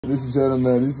Ladies and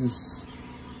gentlemen, this is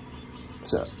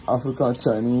African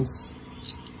Chinese.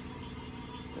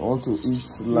 I want to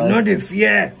eat live. You know the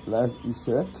fear. Live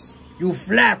insect. You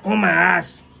fly come my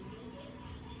ass.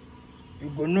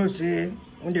 You go no say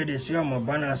when they say I'm a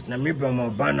banners, na maybe I'm a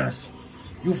banners.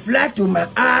 You fly to my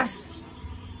ass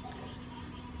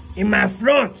in my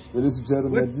front. Ladies and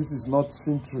gentlemen, this is not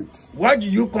film trick. What do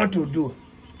you come to do?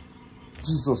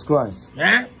 Jesus Christ.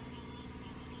 Eh?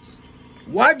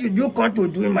 What did you come to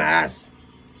do in my ass?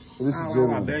 Ladies and I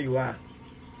gentlemen, bet you are.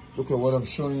 look at what I'm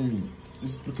showing you.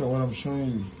 Look at what I'm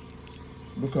showing you.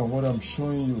 Look at what I'm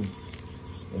showing you.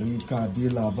 Rika de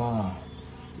Lava.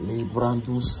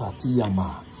 Lebrandu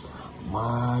Satiyama.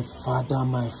 My father,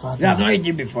 my father. You have not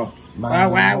eaten before.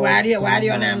 Why do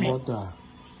you name me?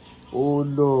 Oh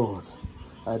Lord,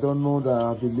 I don't know that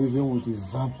I'll be living with a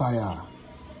vampire.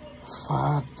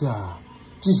 Father.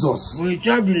 Jesus. When you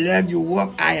chop the leg, you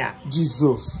walk higher.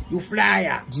 Jesus. You fly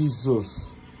higher. Jesus.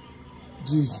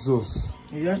 Jesus.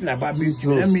 You just like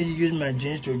barbecue. Let me use my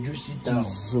jeans to juice it down.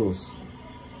 Jesus.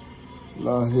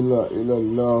 La ilaha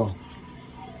illallah.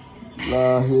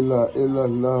 La ilaha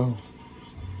illallah.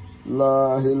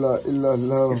 La ilaha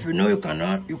illallah. If you know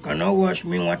you cannot watch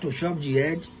me want to chop the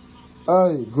head.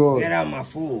 Hey God. Get out my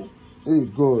phone. Hey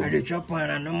God. And the chop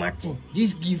on another thing.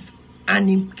 This give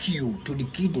anim Q to the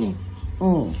kidney.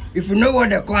 If you know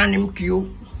what they call anim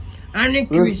Q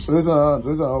is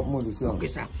okay,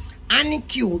 sir. Anim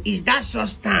Q is that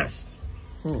substance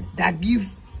that give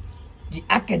the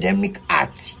academic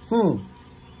art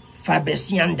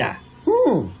Fabricianda.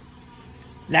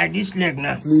 Like this leg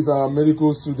now. Please, our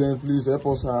medical student, please help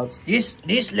us out.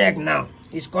 This leg now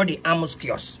is called the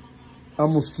amoschios.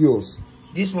 Amoschios.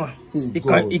 This one, Hey,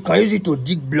 it can use it to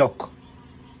dig block.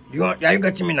 Are you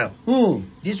getting me now?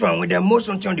 This one, when there's more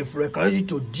something on the floor, you can use it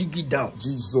to dig it down.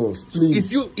 Jesus,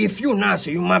 please. If you now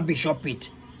say you might bishop it.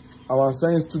 Our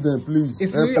science student, please.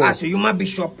 If you as you might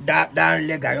bishop that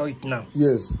leg I eat now.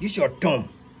 Yes. This your thumb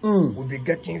will be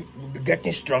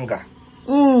getting stronger.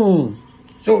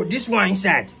 So this one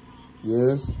inside.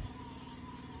 Yes.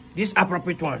 This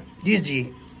appropriate one. This is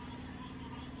the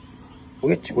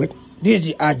wait. This is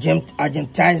the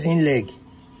Argentizing leg.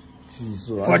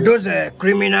 Jesus. For those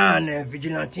criminal and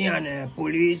vigilante and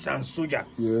police and soldier.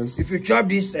 Yes. If you chop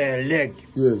this leg.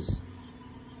 Yes.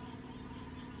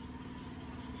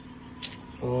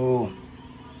 Oh.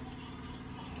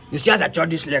 You see as I chop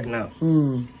this leg now.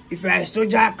 If you're a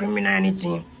soldier, criminal,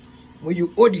 anything, when you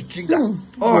hold the trigger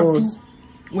or two,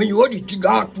 when you hold the trigger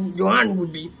or two, your hand will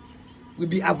be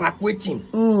evacuating.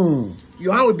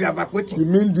 Your hand will be evacuating. You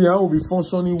mean the hand will be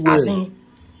functioning well? As in,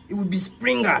 it will be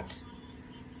spring out.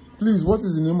 Please, what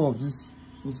is the name of this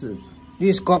insect? This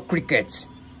is called cricket.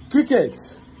 Cricket.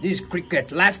 This is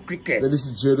cricket, live cricket. Ladies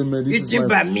and gentlemen,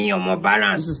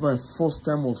 this is my first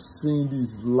time of seeing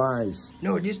this live.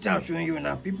 No, this time I'm showing you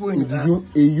now. People in a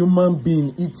human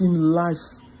being eating life.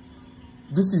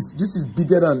 This is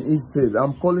bigger than insect.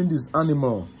 I'm calling this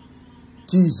animal.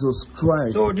 Jesus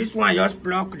Christ. So this one just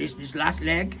block this last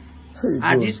leg. Hey,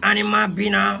 and this animal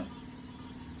being now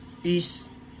is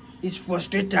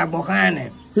frustrated behind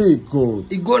him. Hey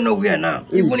God. It go nowhere now.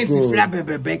 Hey, even if God. you fly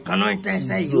baby, cannot enter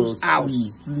inside his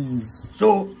house. Please.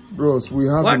 So bros, we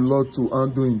have a lot to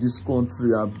handle in this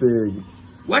country, I beg.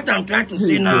 What I'm trying to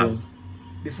say now,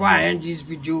 before I end this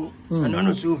video, I don't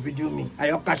know who video me. I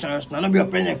don't catch on now. Not be a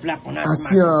president flag on that. I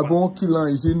see I won't kill her.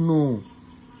 He say no.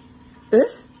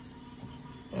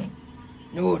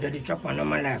 No, that the chop on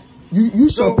normal life. You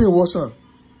shopping water.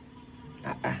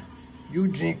 You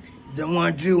drink the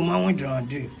one drill, man one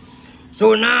drill.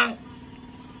 So now,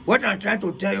 what I'm trying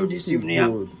to tell you this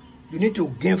evening, you need to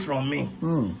gain from me.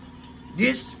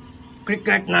 This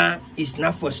cricket now is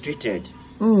not frustrated.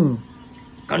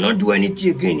 Cannot do anything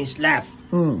again in his life.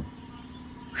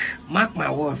 Mark my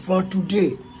word, from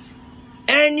today,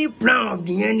 any plan of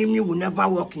the enemy will never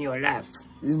work in your life.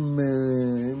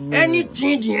 Amen.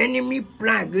 Anything the enemy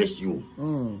plan against you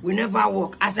will never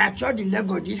work. As I shot the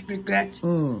leg of this cricket,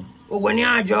 when you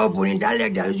have a job, when that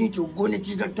leg they're using to go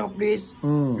into the top place,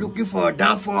 looking for a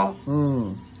downfall.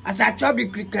 As I chop the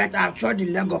cricket, I chop the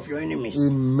leg of your enemies.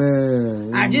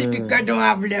 Amen. And this cricket don't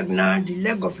have leg now, the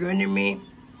leg of your enemy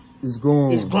is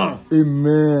gone. It's gone.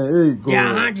 Amen. Hey, God. Their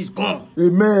hand is gone.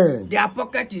 Amen. Their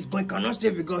pocket is gone. Cannot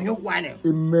save it gone. You want them.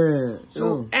 Amen.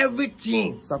 So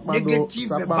everything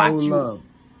negative about you,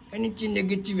 anything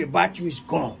negative about you is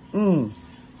gone.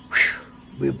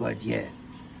 But yeah,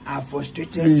 I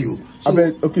frustrated you. So,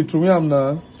 okay, to me I'm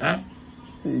now. Huh?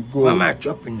 Hey, God. Why am I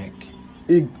chopping neck?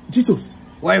 Hey, Jesus.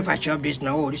 What if I chop this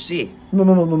now? What do you say? No.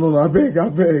 I beg.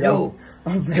 No.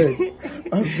 I beg.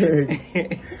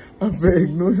 I beg.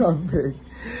 No, I beg.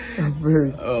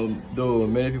 Though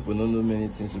many people don't know many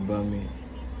things about me.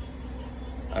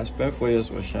 I spent 4 years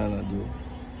for China, though.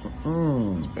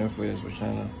 I spent 4 years for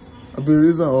China. I be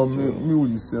reason or me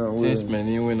would say since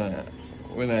many when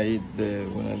I eat there,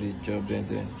 when I did job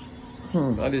then.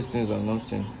 All these things are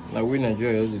nothing. Like we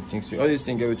Nigeria also think all these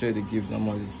things get which they give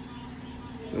normally.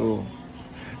 So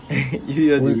you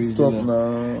hear the reason. Stop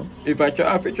now. If I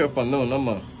try feature up no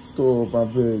normal. Stop, I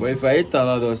beg. But if I eat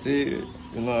another, say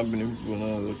you know how many people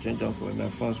now will change them for me. My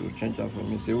fans will change them for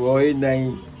me. Say, well,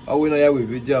 I will not have with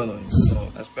video now.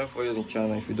 So, I spent 4 years in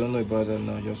China. If you don't know about that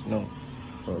now, just know.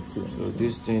 Okay. So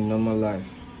this thing, normal life,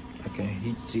 I can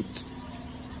hit it.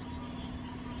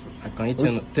 I can hit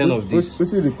 10 of this. What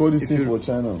do they call this thing for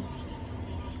China?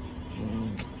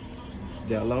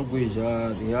 Their language,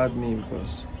 they had me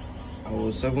because I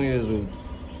was 7 years old.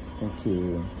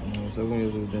 Okay. I was 7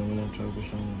 years old then when I traveled to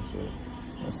China. So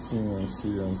I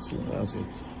see. That's it.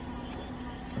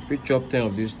 I fit chop 10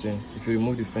 of this thing if you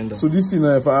remove the fender. So this thing,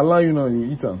 if I allow you now, you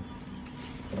eat them.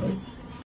 Right?